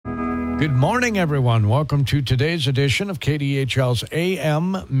Good morning, everyone. Welcome to today's edition of KDHL's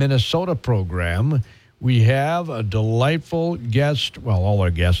AM Minnesota program. We have a delightful guest. Well, all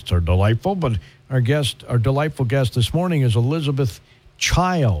our guests are delightful, but our delightful guest this morning is Elizabeth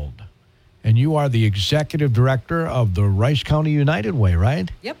Child. And you are the executive director of the Rice County United Way,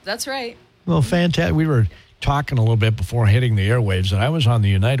 right? Yep, that's right. Well, fantastic. We were talking a little bit before hitting the airwaves, and I was on the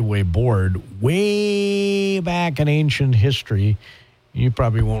United Way board way back in ancient history. You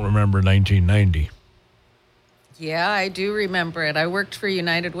probably won't remember 1990. Yeah, I do remember it. I worked for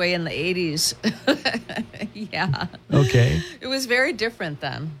United Way in the 80s. Yeah. Okay. It was very different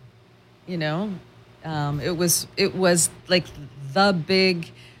then, you know. It was like the big,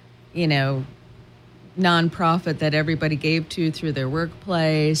 nonprofit that everybody gave to through their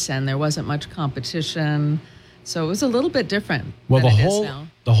workplace, and there wasn't much competition. So it was a little bit different than it is now.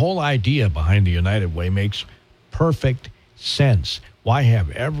 The whole idea behind the United Way makes perfect sense. Why have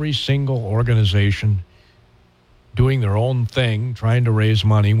every single organization doing their own thing, trying to raise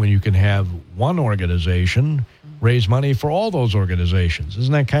money, when you can have one organization raise money for all those organizations?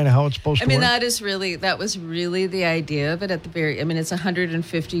 Isn't that kind of how it's supposed to work? That was really the idea of it at the it's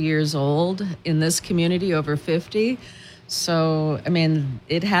 150 years old in this community, over 50. So,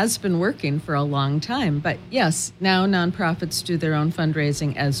 it has been working for a long time. But yes, now nonprofits do their own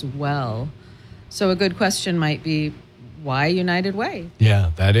fundraising as well. So a good question might be, why United Way?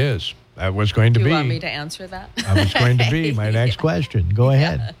 Yeah, that was going to be. Do you want me to answer that? That was going to be my next question. Go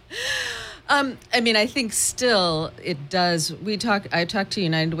ahead. I think still it does. I talked to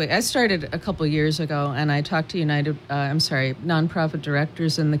United Way. I started a couple years ago, and I talked to nonprofit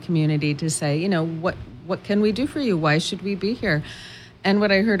directors in the community to say, what can we do for you? Why should we be here? And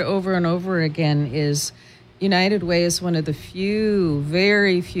what I heard over and over again is United Way is one of the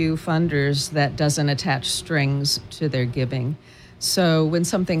very few funders that doesn't attach strings to their giving. So when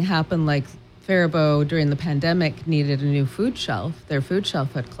something happened like Faribault during the pandemic needed a new food shelf, their food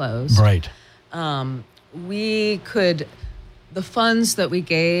shelf had closed. Right. The funds that we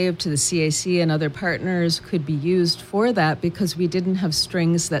gave to the CAC and other partners could be used for that because we didn't have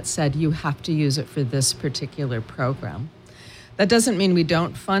strings that said you have to use it for this particular program. That doesn't mean we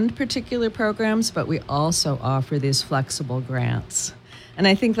don't fund particular programs, but we also offer these flexible grants. And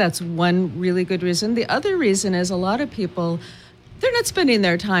I think that's one really good reason. The other reason is a lot of people, they're not spending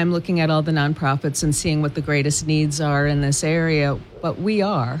their time looking at all the nonprofits and seeing what the greatest needs are in this area, but we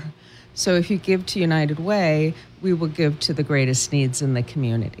are. So if you give to United Way, we will give to the greatest needs in the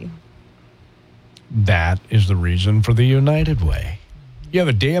community. That is the reason for the United Way. You have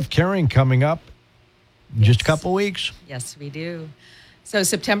a Day of Caring coming up in just a couple weeks. Yes, we do. So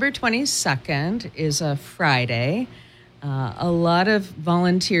September 22nd is a Friday. A lot of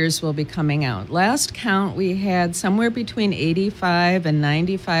volunteers will be coming out. Last count, we had somewhere between 85 and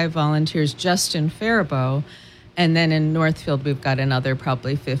 95 volunteers just in Faribault. And then in Northfield, we've got another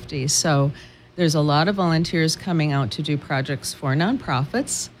probably 50. So there's a lot of volunteers coming out to do projects for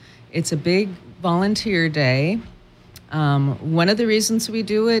nonprofits. It's a big volunteer day. One of the reasons we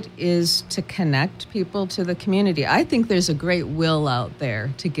do it is to connect people to the community. I think there's a great will out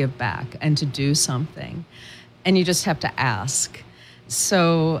there to give back and to do something. And you just have to ask.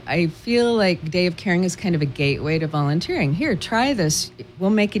 So I feel like Day of Caring is kind of a gateway to volunteering. Here, try this. We'll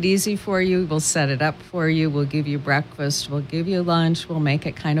make it easy for you. We'll set it up for you. We'll give you breakfast. We'll give you lunch. We'll make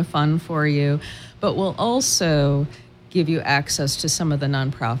it kind of fun for you. But we'll also give you access to some of the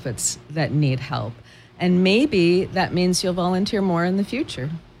nonprofits that need help. And maybe that means you'll volunteer more in the future.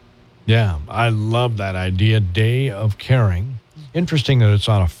 Yeah, I love that idea, Day of Caring. Interesting that it's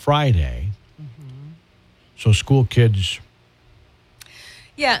on a Friday. Mm-hmm. So school kids...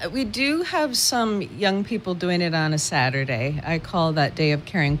 Yeah, we do have some young people doing it on a Saturday. I call that Day of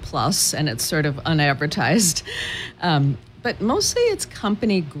Caring Plus, and it's sort of unadvertised. But mostly it's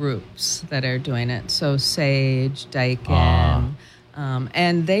company groups that are doing it. So Sage, Daikin,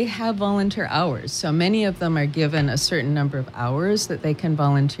 and they have volunteer hours. So many of them are given a certain number of hours that they can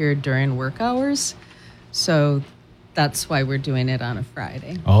volunteer during work hours. So that's why we're doing it on a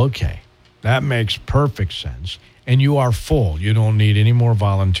Friday. Okay, that makes perfect sense. And you are full. You don't need any more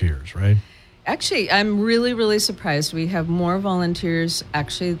volunteers, right? Actually, I'm really, really surprised. We have more volunteers.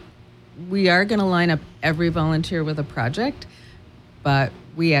 Actually, we are going to line up every volunteer with a project, but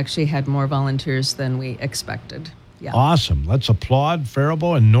we actually had more volunteers than we expected. Yeah. Awesome. Let's applaud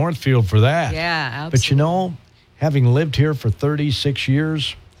Faribault and Northfield for that. Yeah, absolutely. But having lived here for 36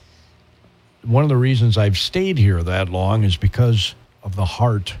 years, one of the reasons I've stayed here that long is because of the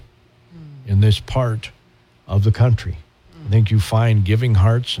heart in this part of the country. I think you find giving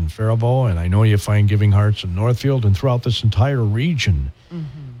hearts in Faribault, and I know you find giving hearts in Northfield and throughout this entire region.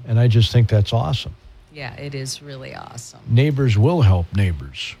 Mm-hmm. And I just think that's awesome. Yeah, it is really awesome. Neighbors will help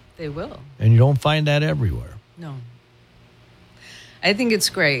neighbors. They will. And you don't find that everywhere. No. I think it's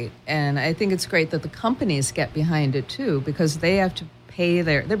great. And I think it's great that the companies get behind it, too, because they have to pay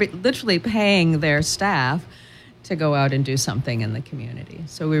they're literally paying their staff to go out and do something in the community.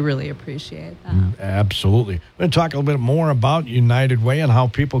 So we really appreciate that. Absolutely. We're going to talk a little bit more about United Way and how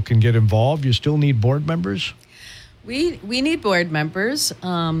people can get involved. You still need board members? We need board members.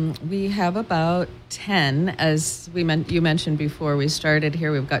 We have about 10, as you mentioned before we started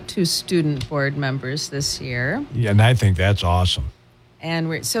here. We've got 2 student board members this year. Yeah, and I think that's awesome. And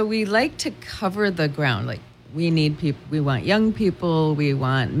we like to cover the ground. Like, we need people. We want young people. We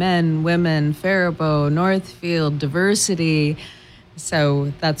want men, women, Faribault, Northfield, diversity.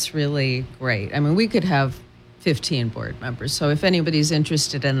 So that's really great. I mean, we could have 15 board members. So if anybody's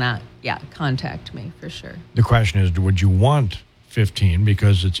interested in that, contact me for sure. The question is, would you want 15?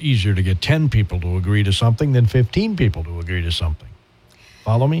 Because it's easier to get 10 people to agree to something than 15 people to agree to something.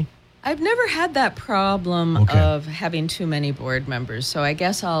 Follow me? I've never had that problem of having too many board members, so I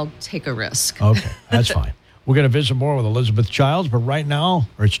guess I'll take a risk. Okay, that's fine. We're going to visit more with Elizabeth Childs, but right now,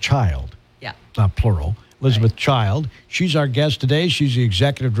 or it's Child. Yeah. It's not plural. Elizabeth Child. She's our guest today. She's the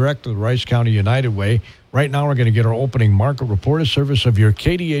executive director of the Rice County United Way. Right now, we're going to get our opening market report, a service of your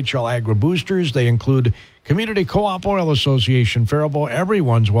KDHL Agri Boosters. They include Community Co-op Oil Association, Faribault.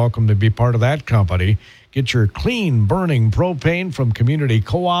 Everyone's welcome to be part of that company. Get your clean burning propane from Community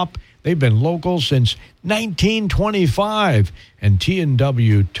Co-op. They've been local since 1925. And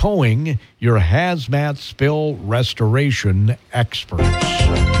T&W Towing, your hazmat spill restoration experts.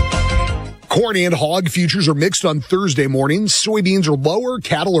 Corn and hog futures are mixed on Thursday mornings. Soybeans are lower,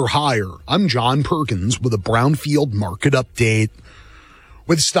 cattle are higher. I'm John Perkins with a Brownfield market update.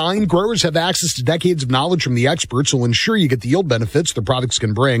 With Stein, growers have access to decades of knowledge from the experts who will ensure you get the yield benefits their products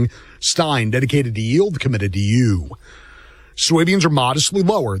can bring. Stein, dedicated to yield, committed to you. Soybeans are modestly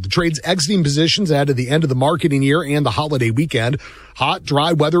lower. The trade's exiting positions add to the end of the marketing year and the holiday weekend. Hot,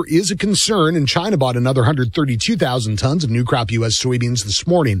 dry weather is a concern, and China bought another 132,000 tons of new crop U.S. soybeans this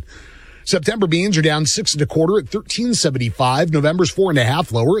morning. September beans are down 6 1/4 at $13.75. November's 4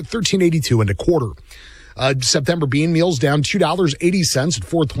 1/2 lower at $13.82 1/4. September bean meal's down $2.80 at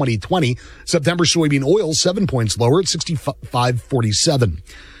 $4.20. September soybean oil 7 points lower at $65.47.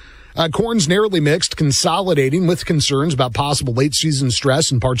 Corn's narrowly mixed, consolidating with concerns about possible late season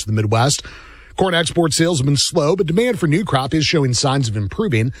stress in parts of the Midwest. Corn export sales have been slow, but demand for new crop is showing signs of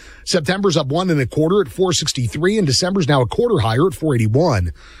improving. September's up 1 1/4 at $4.63, and December's now a quarter higher at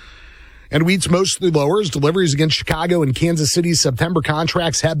 $4.81. And wheat's mostly lower as deliveries against Chicago and Kansas City's September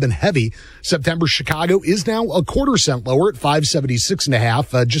contracts have been heavy. September Chicago is now a quarter cent lower at $5.76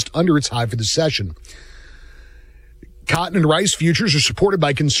 1/2, just under its high for the session. Cotton and rice futures are supported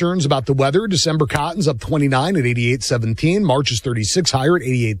by concerns about the weather. December cotton's up 29 at 88.17. March is 36 higher at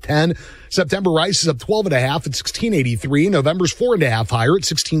 88.10. September rice is up 12 1/2 at 16.83. November's 4 1/2 higher at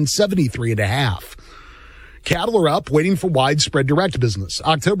 16.73 1/2. Cattle are up, waiting for widespread direct business.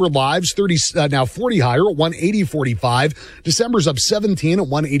 October lives now 40 higher at 180.45. December's up 17 at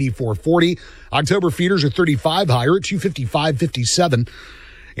 184.40. October feeders are 35 higher at 255.57.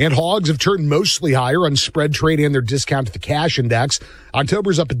 And hogs have turned mostly higher on spread trade and their discount to the cash index.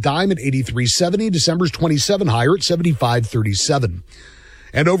 October's up a dime at 83.70. December's 27 higher at 75.37.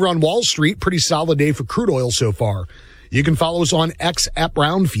 And over on Wall Street, pretty solid day for crude oil so far. You can follow us on X at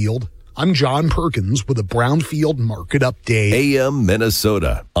Brownfield. I'm John Perkins with a Brownfield market update. AM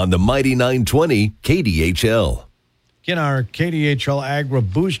Minnesota on the Mighty 920 KDHL. Again, our KDHL Agri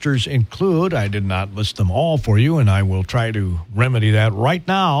Boosters include, I did not list them all for you, and I will try to remedy that right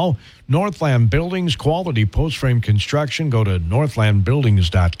now. Northland Buildings, quality post-frame construction. Go to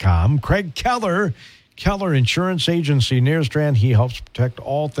northlandbuildings.com. Craig Keller, Keller Insurance Agency, Nearstrand. He helps protect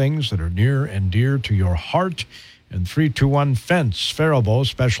all things that are near and dear to your heart. And 321 Fence, Faribault,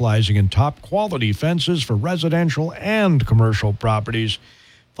 specializing in top-quality fences for residential and commercial properties.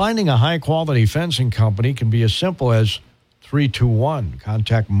 Finding a high-quality fencing company can be as simple as 321.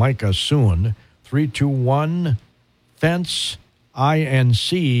 Contact Micah soon.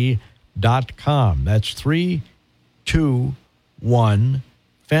 321FenceINC.com. That's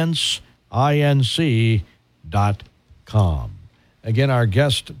 321FenceINC.com. Again, our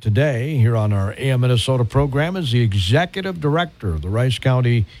guest today here on our AM Minnesota program is the executive director of the Rice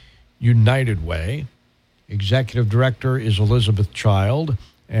County United Way. Executive director is Elizabeth Child.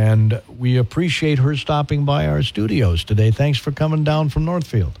 And we appreciate her stopping by our studios today. Thanks for coming down from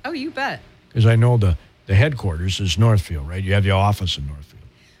Northfield. Oh, you bet. Because I know the headquarters is Northfield, right? You have the office in Northfield.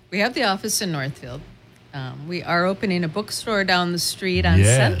 We have the office in Northfield. We are opening a bookstore down the street on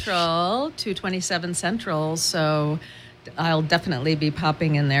Yes. Central, 227 Central, so I'll definitely be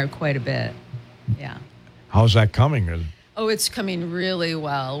popping in there quite a bit. Yeah. How's that coming? Oh, it's coming really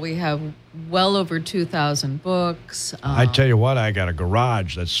well. We have well over 2,000 books. I tell you what, I got a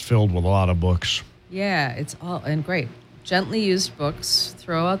garage that's filled with a lot of books. Yeah, it's all, and great. Gently used books.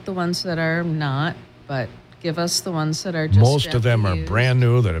 Throw out the ones that are not, but give us the ones that are just Most of them are gently used. brand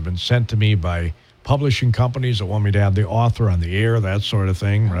new that have been sent to me by publishing companies that want me to have the author on the air, that sort of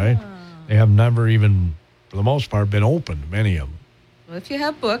thing, right? They have never even, for the most part, been opened, many of them. Well, if you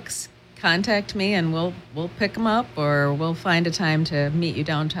have books, contact me and we'll pick them up, or we'll find a time to meet you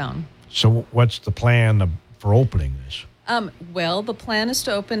downtown. So what's the plan for opening this? Well, the plan is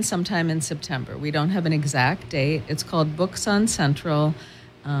to open sometime in September. We don't have an exact date. It's called Books on Central.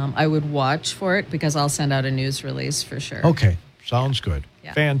 I would watch for it because I'll send out a news release for sure. Okay, sounds good.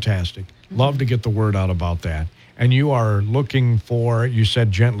 Yeah. Fantastic. Love to get the word out about that. And you are looking for, you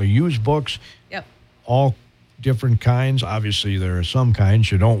said gently used books, Yep. all different kinds. Obviously, there are some kinds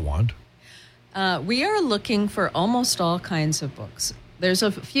you don't want. We are looking for almost all kinds of books. There's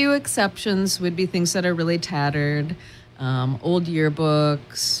a few exceptions, would be things that are really tattered, old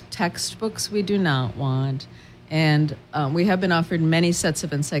yearbooks, textbooks we do not want. And we have been offered many sets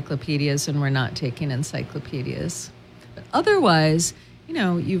of encyclopedias, and we're not taking encyclopedias. But otherwise, you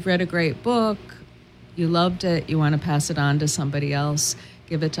know, you've read a great book, you loved it, you want to pass it on to somebody else,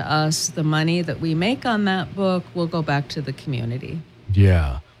 give it to us. The money that we make on that book will go back to the community.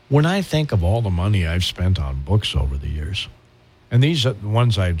 Yeah. When I think of all the money I've spent on books over the years, and these are the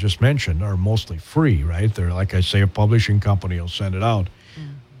ones I just mentioned are mostly free, right? They're, like I say, a publishing company will send it out.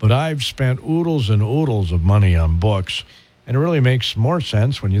 But I've spent oodles and oodles of money on books, and it really makes more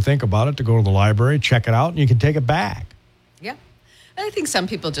sense when you think about it to go to the library, check it out, and you can take it back. Yeah. I think some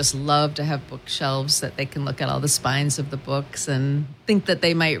people just love to have bookshelves that they can look at all the spines of the books and think that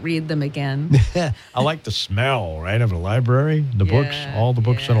they might read them again. I like the smell, right, of a library, the books, all the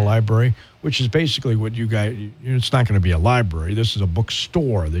books in a library, which is basically what you guys, it's not going to be a library. This is a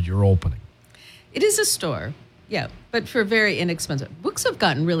bookstore that you're opening. It is a store, yeah, but for very inexpensive. Books have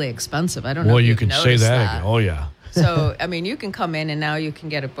gotten really expensive. I don't know Well, if you you've can say noticed that again. Oh, yeah. So, I mean, you can come in and now you can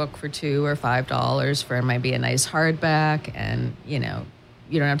get a book for $2 or $5 for maybe a nice hardback, and, you know,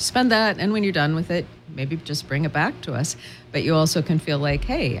 you don't have to spend that. And when you're done with it, maybe just bring it back to us. But you also can feel like,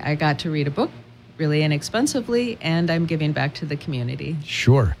 hey, I got to read a book really inexpensively, and I'm giving back to the community.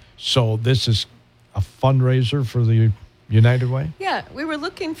 Sure. So this is a fundraiser for the United Way? Yeah, we were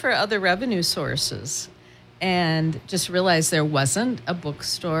looking for other revenue sources and just realized there wasn't a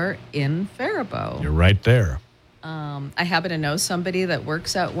bookstore in Faribault. You're right there. I happen to know somebody that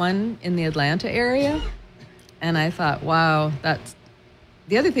works at one in the Atlanta area, and I thought, wow, that's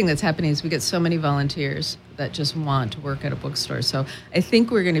the other thing that's happening is we get so many volunteers that just want to work at a bookstore. So I think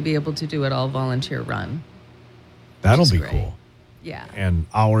we're going to be able to do it all volunteer run. That'll is be great. cool. Yeah. And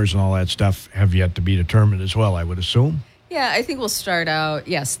hours and all that stuff have yet to be determined as well, I would assume. Yeah, I think we'll start out,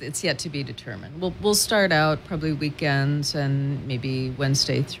 yes, it's yet to be determined. We'll start out probably weekends and maybe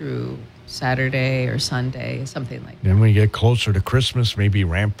Wednesday through Saturday or Sunday, something like that. Then when we get closer to Christmas, maybe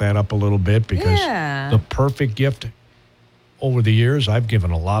ramp that up a little bit, because Yeah. the perfect gift over the years, I've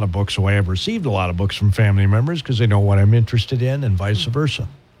given a lot of books away. I've received a lot of books from family members because they know what I'm interested in, and vice versa.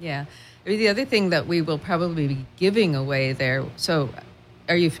 Yeah. I mean, the other thing that we will probably be giving away there, so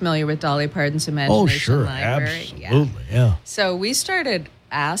are you familiar with Dolly Parton's Imagination Oh, sure. Library? Absolutely. Yeah. So we started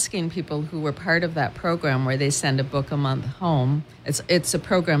asking people who were part of that program where they send a book a month home. It's a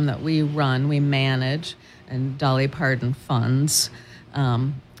program that we run, we manage, and Dolly Parton funds.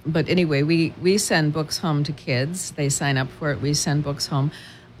 But anyway, we send books home to kids. They sign up for it. We send books home.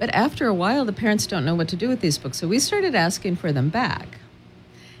 But after a while, the parents don't know what to do with these books. So we started asking for them back.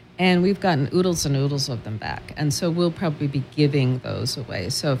 And we've gotten oodles and oodles of them back. And so we'll probably be giving those away.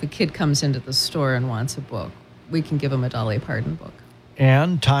 So if a kid comes into the store and wants a book, we can give them a Dolly Parton book.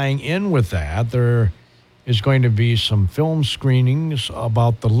 And tying in with that, there is going to be some film screenings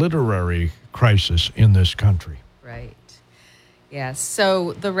about the literary crisis in this country. Right. Yes.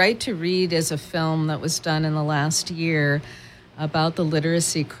 So The Right to Read is a film that was done in the last year about the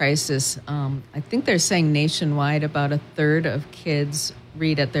literacy crisis. I think they're saying nationwide about a third of kids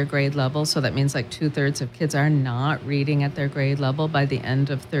read at their grade level. So that means like 2/3 of kids are not reading at their grade level by the end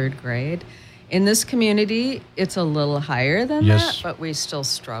of third grade. In this community, it's a little higher than that, but we still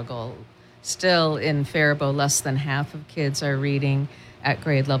struggle. Still in Faribault, less than half of kids are reading at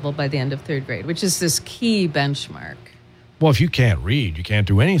grade level by the end of third grade, which is this key benchmark. Well, if you can't read, you can't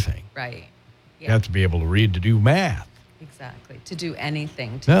do anything. Right. You have to be able to read to do math. Exactly. To do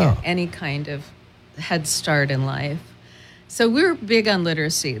anything, Yeah. get any kind of head start in life. So we're big on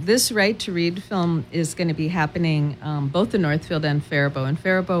literacy. This Right to Read film is going to be happening both in Northfield and Faribault. In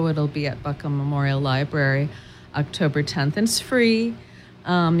Faribault, it'll be at Buckham Memorial Library October 10th, and it's free.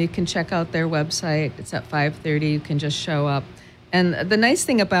 You can check out their website. It's at 5:30. You can just show up. And the nice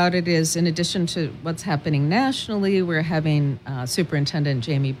thing about it is, in addition to what's happening nationally, we're having Superintendent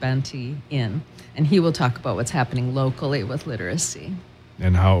Jamie Benty in, and he will talk about what's happening locally with literacy.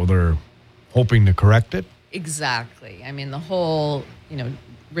 And how they're hoping to correct it? Exactly. I mean, the whole,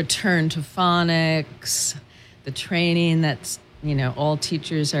 return to phonics, the training that's, all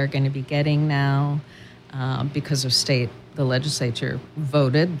teachers are going to be getting now because of the legislature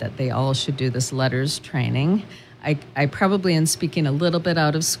voted that they all should do this letters training. I probably am speaking a little bit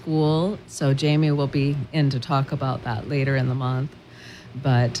out of school, so Jamie will be in to talk about that later in the month.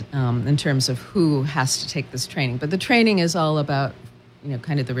 But in terms of who has to take this training. But the training is all about,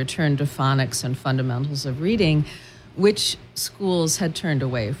 kind of the return to phonics and fundamentals of reading, which schools had turned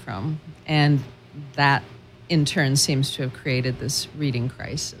away from. And that, in turn, seems to have created this reading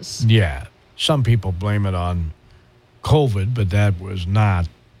crisis. Yeah. Some people blame it on COVID, but that was not,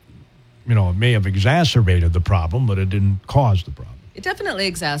 it may have exacerbated the problem, but it didn't cause the problem. It definitely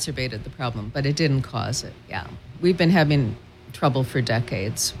exacerbated the problem, but it didn't cause it, yeah. We've been having trouble for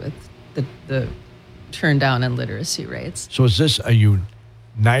decades with the turn down in literacy rates. So is this a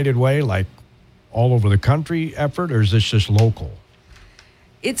United Way, like all over the country effort, or is this just local?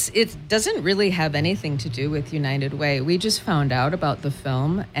 It doesn't really have anything to do with United Way. We just found out about the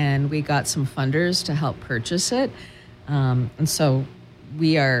film, and we got some funders to help purchase it. And so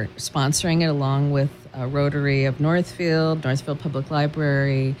we are sponsoring it along with Rotary of Northfield Public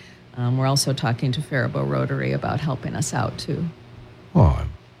Library. We're also talking to Faribault Rotary about helping us out, too. Well,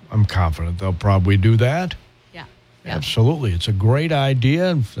 I'm confident they'll probably do that. Yeah. Absolutely. It's a great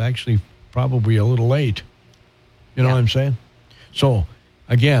idea. It's actually probably a little late. You know what I'm saying? So,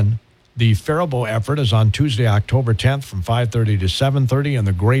 again, the Faribault effort is on Tuesday, October 10th from 5:30 to 7:30 in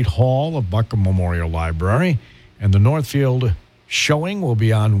the Great Hall of Buckham Memorial Library. And the Northfield showing will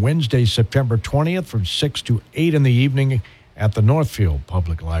be on Wednesday, September 20th from 6 to 8 in the evening at the Northfield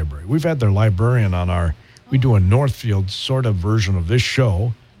Public Library. We've had their librarian on we do a Northfield sort of version of this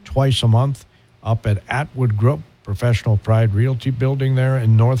show twice a month up at Atwood Group, Professional Pride Realty Building there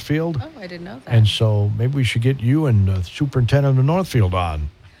in Northfield. Oh, I didn't know that. And so maybe we should get you and the superintendent of Northfield on.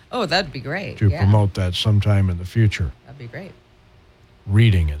 Oh, that'd be great. To promote that sometime in the future. That'd be great.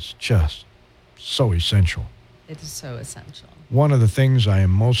 Reading is just so essential. It is so essential. One of the things I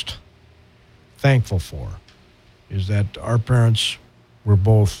am most thankful for is that our parents were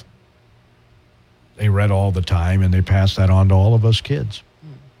both, they read all the time, and they passed that on to all of us kids.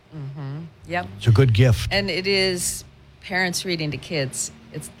 Mm-hmm. Yep. It's a good gift. And it is parents reading to kids.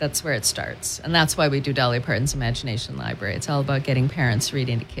 That's where it starts. And that's why we do Dolly Parton's Imagination Library. It's all about getting parents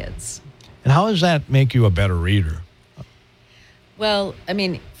reading to kids. And how does that make you a better reader? Well, I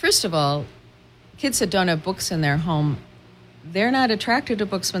mean, first of all, kids that don't have books in their home, they're not attracted to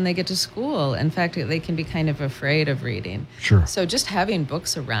books when they get to school. In fact, they can be kind of afraid of reading. Sure. So just having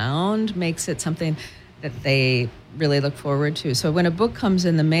books around makes it something that they really look forward to. So when a book comes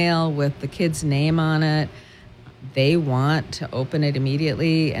in the mail with the kid's name on it, they want to open it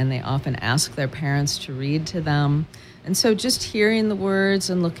immediately, and they often ask their parents to read to them. And so just hearing the words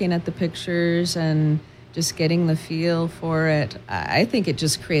and looking at the pictures and just getting the feel for it, I think it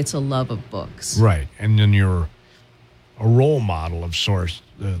just creates a love of books. Right. And then you're a role model of sorts,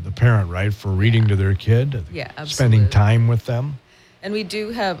 the parent, right, for reading to their kid. Yeah, absolutely. Spending time with them. And we do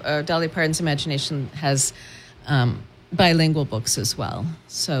have, Dolly Parton's Imagination has bilingual books as well.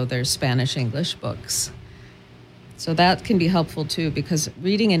 So there's Spanish-English books. So that can be helpful too, because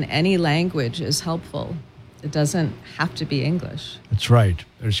reading in any language is helpful. It doesn't have to be English. That's right.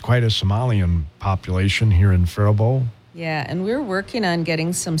 There's quite a Somalian population here in Faribault. Yeah, and we're working on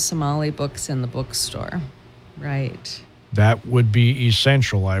getting some Somali books in the bookstore. Right. That would be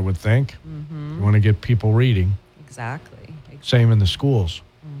essential, I would think. Mm-hmm. You want to get people reading. Exactly. Same in the schools,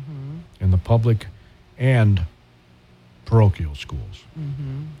 in the public and parochial schools.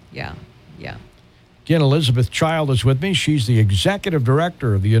 Mm-hmm. Yeah. Again, Elizabeth Child is with me. She's the executive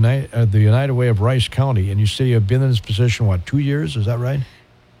director of the United Way of Rice County. And you say you've been in this position, 2 years? Is that right?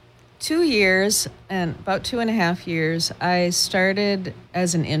 2 years, and about 2.5 years. I started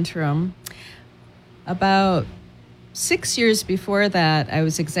as an interim. About 6 years before that, I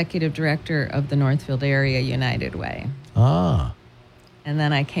was executive director of the Northfield Area United Way. Ah. And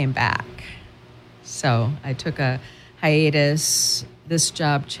then I came back. So I took a hiatus. This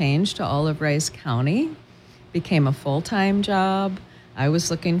job changed to all of Rice County, became a full-time job. I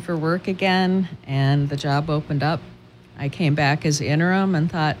was looking for work again, and the job opened up. I came back as interim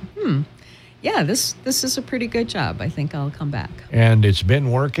and thought, yeah, this is a pretty good job. I think I'll come back. And it's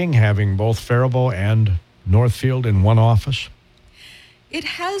been working, having both Faribault and Northfield in one office? It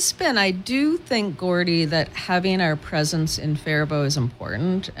has been. I do think, Gordy, that having our presence in Faribault is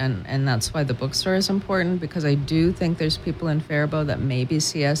important, and that's why the bookstore is important, because I do think there's people in Faribault that maybe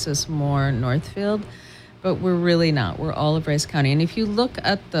see us as more Northfield, but we're really not. We're all of Rice County. And if you look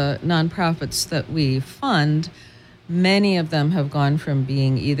at the nonprofits that we fund, many of them have gone from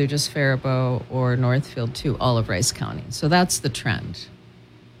being either just Faribault or Northfield to all of Rice County. So that's the trend.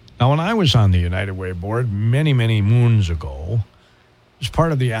 Now, when I was on the United Way board many, many moons ago, I was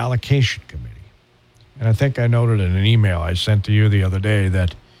part of the allocation committee. And I think I noted in an email I sent to you the other day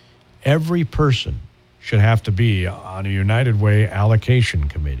that every person should have to be on a United Way allocation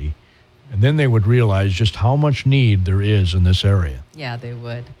committee. And then they would realize just how much need there is in this area. Yeah, they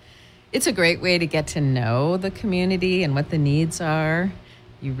would. It's a great way to get to know the community and what the needs are.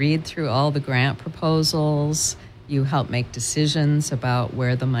 You read through all the grant proposals. You help make decisions about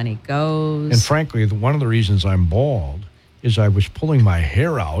where the money goes. And frankly, one of the reasons I'm bald is I was pulling my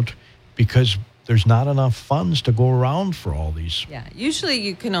hair out because there's not enough funds to go around for all these. Yeah, usually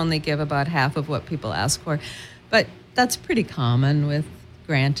you can only give about half of what people ask for. But that's pretty common with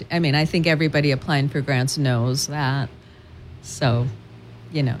grant. I mean, I think everybody applying for grants knows that. So,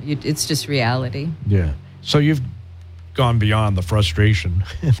 it's just reality. Yeah. So you've gone beyond the frustration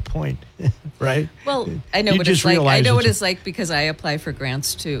point, right? Well, I know what it's like. I know what it's like because I apply for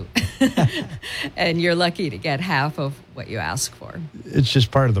grants too. And you're lucky to get half of what you ask for. It's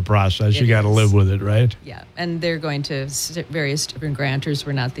just part of the process. You got to live with it, right? Yeah. And they're going to various different grantors.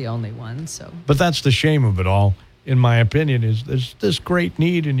 We're not the only ones. So. But that's the shame of it all, in my opinion, is there's this great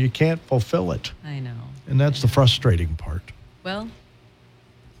need and you can't fulfill it. I know. And that's the frustrating part. Well.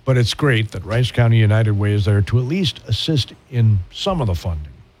 But it's great that Rice County United Way is there to at least assist in some of the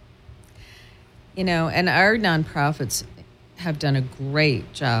funding. And our nonprofits have done a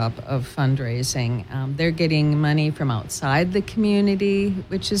great job of fundraising. They're getting money from outside the community,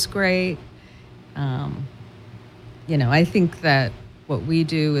 which is great. I think that what we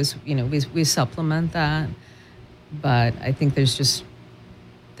do is, we supplement that. But I think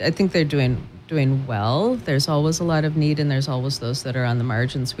they're doing well. There's always a lot of need, and there's always those that are on the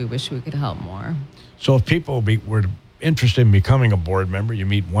margins. We wish we could help more. So if people were interested in becoming a board member, you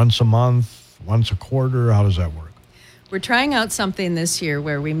meet once a month, once a quarter? How does that work? We're trying out something this year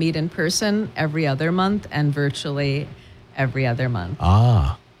where we meet in person every other month and virtually every other month.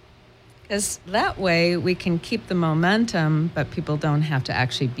 Because that way we can keep the momentum, but people don't have to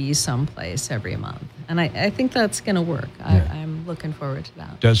actually be someplace every month. And I think that's going to work. Yeah. I'm looking forward to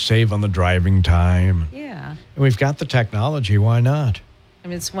that. Does save on the driving time. Yeah. And we've got the technology. Why not? I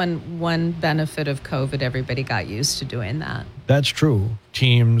mean, it's one benefit of COVID. Everybody got used to doing that. That's true.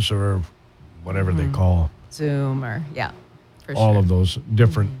 Teams or whatever they call. Zoom or, yeah, for all sure. of those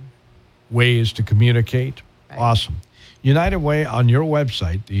different ways to communicate. Right. Awesome. United Way on your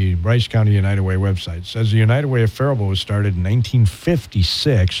website, the Rice County United Way website, says the United Way of Faribault was started in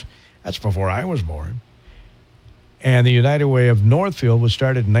 1956. That's before I was born. And the United Way of Northfield was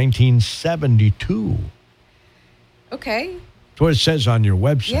started in 1972. Okay. That's what it says on your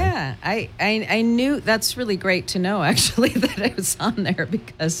website. Yeah, I knew. That's really great to know, actually, that I was on there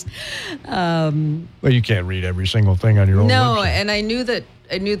because. Well, you can't read every single thing on your own No, website. and I knew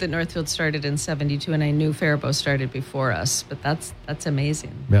that Northfield started in 72, and I knew Faribault started before us. But that's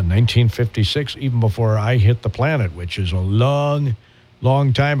amazing. Yeah, 1956, even before I hit the planet, which is a long,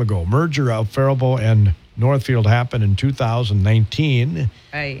 long time ago. Merger of Faribault and Northfield happened in 2019.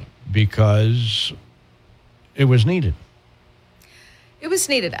 Right. Because it was needed. It was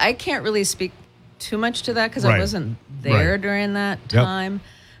needed. I can't really speak too much to that because Right. I wasn't there Right. during that time.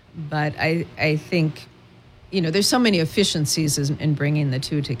 But I think, there's so many efficiencies in bringing the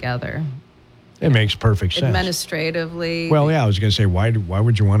two together. It makes perfect sense. Administratively. Well, yeah, I was going to say, why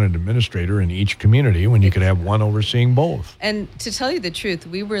would you want an administrator in each community when you could have one overseeing both? And to tell you the truth,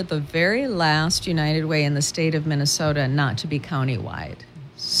 we were the very last United Way in the state of Minnesota not to be countywide.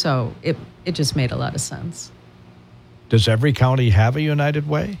 So it just made a lot of sense. Does every county have a United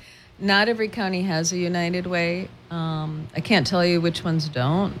Way? Not every county has a United Way. I can't tell you which ones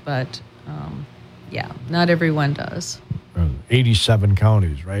don't, but not everyone does. 87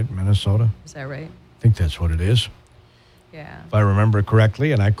 counties, right, Minnesota? Is that right? I think that's what it is. Yeah. If I remember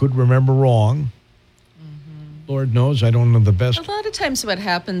correctly, and I could remember wrong. Lord knows I don't know the best. A lot of times what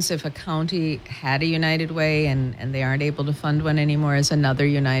happens if a county had a United Way and they aren't able to fund one anymore is another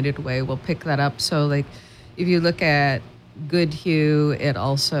United Way will pick that up. So, like, if you look at Goodhue. It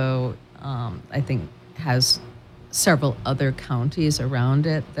also, I think, has several other counties around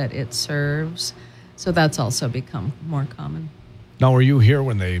it that it serves. So that's also become more common. Now, were you here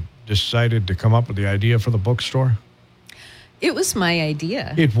when they decided to come up with the idea for the bookstore? It was my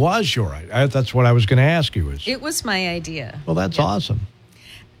idea. It was your idea. That's what I was going to ask you. It was my idea. Well, that's awesome.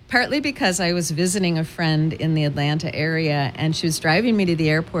 Partly because I was visiting a friend in the Atlanta area, and she was driving me to the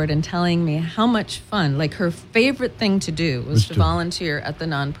airport and telling me how much fun, like her favorite thing to do was to volunteer at the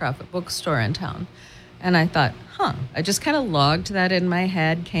nonprofit bookstore in town. And I thought, I just kind of logged that in my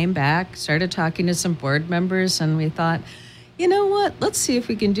head, came back, started talking to some board members, and we thought, you know what, let's see if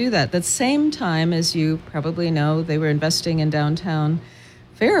we can do that. That same time, as you probably know, they were investing in downtown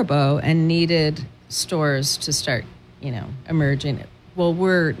Faribault and needed stores to start, emerging. Well,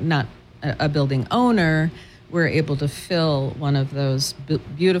 we're not a building owner. We're able to fill one of those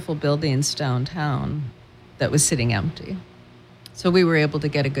beautiful buildings downtown that was sitting empty. So we were able to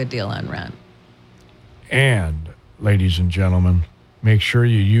get a good deal on rent. And, ladies and gentlemen, make sure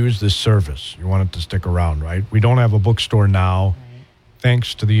you use this service. You want it to stick around, right? We don't have a bookstore now. Right.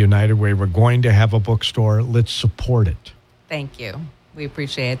 Thanks to the United Way, we're going to have a bookstore. Let's support it. Thank you. We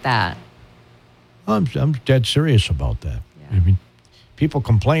appreciate that. I'm dead serious about that. Yeah. I mean, people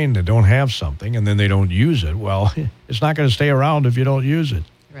complain they don't have something and then they don't use it. Well, it's not going to stay around if you don't use it.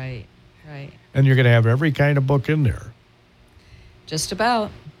 Right. And you're going to have every kind of book in there. Just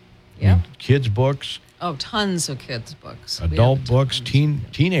about. Yeah. Kids' books. Oh, tons of kids' books. Adult books.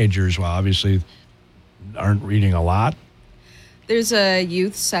 Teenagers, well, obviously, aren't reading a lot. There's a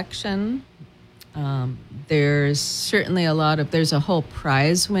youth section. There's certainly there's a whole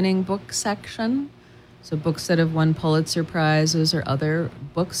prize-winning book section. So books that have won Pulitzer Prizes or other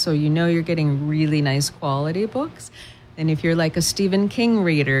books. So you're getting really nice quality books. And if you're like a Stephen King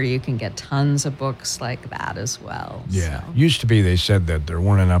reader, you can get tons of books like that as well. Yeah. So. Used to be they said that there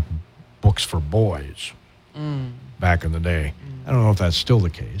weren't enough books for boys back in the day. I don't know if that's still the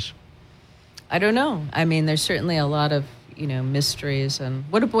case. I don't know. I mean, there's certainly a lot of, mysteries. And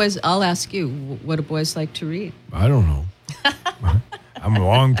I'll ask you, what do boys like to read? I don't know. I'm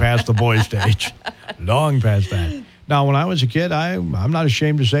long past the boy stage. Long past that. Now, when I was a kid, I'm not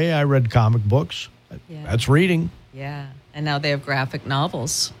ashamed to say I read comic books. Yeah. That's reading. Yeah. And now they have graphic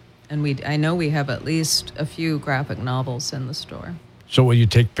novels. And I know we have at least a few graphic novels in the store. So will you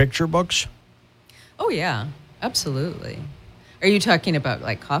take picture books? Oh, yeah. Absolutely. Are you talking about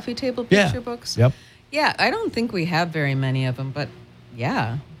like coffee table picture books? Yep. Yeah, I don't think we have very many of them, but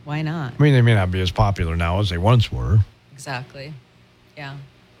yeah, why not? I mean, they may not be as popular now as they once were. Exactly. Yeah.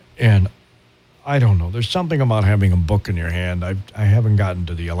 And I don't know. There's something about having a book in your hand. I haven't gotten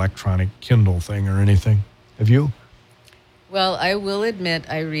to the electronic Kindle thing or anything. Have you? Well, I will admit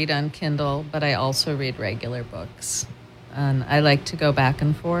I read on Kindle, but I also read regular books. And I like to go back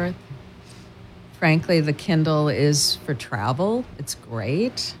and forth. Frankly, the Kindle is for travel. It's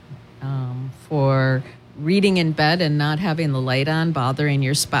great. For reading in bed and not having the light on bothering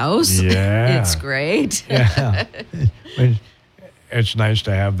your spouse. Yeah. It's great. Yeah. It's nice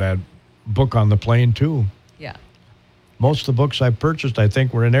to have that book on the plane, too. Yeah. Most of the books I purchased, I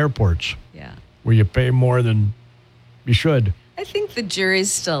think, were in airports. Yeah. Where you pay more than you should. I think the jury's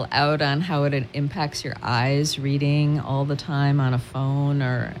still out on how it impacts your eyes reading all the time on a phone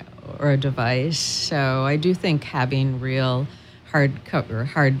or a device. So I do think having real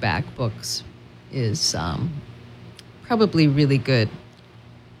hardback books is probably really good.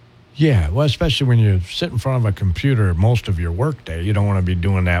 Yeah, well, especially when you sit in front of a computer most of your workday. You don't want to be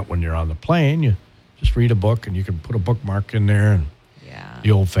doing that when you're on the plane. You just read a book, and you can put a bookmark in there and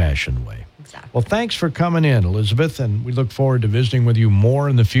the old-fashioned way. Exactly. Well, thanks for coming in, Elizabeth, and we look forward to visiting with you more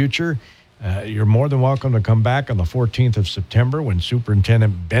in the future. You're more than welcome to come back on the 14th of September when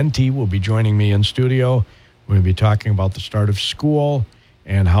Superintendent Benty will be joining me in studio. We'll be talking about the start of school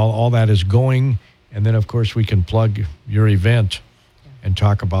and how all that is going. And then, of course, we can plug your event and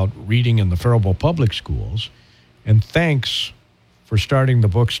talk about reading in the Faribault Public Schools. And thanks for starting the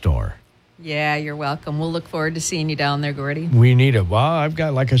bookstore. Yeah, you're welcome. We'll look forward to seeing you down there, Gordy. We need it. Well, I've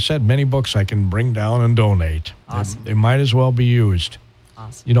got, like I said, many books I can bring down and donate. Awesome. They might as well be used.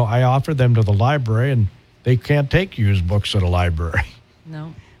 Awesome. You know, I offered them to the library, and they can't take used books at a library.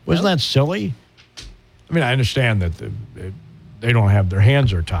 No. Wasn't that silly? I mean, I understand that they don't have their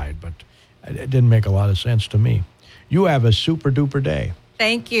hands are tied, but it didn't make a lot of sense to me. You have a super-duper day.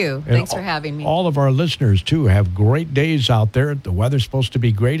 Thank you. And Thanks for having me. All of our listeners, too, have great days out there. The weather's supposed to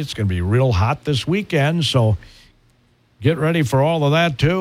be great. It's going to be real hot this weekend, so get ready for all of that, too.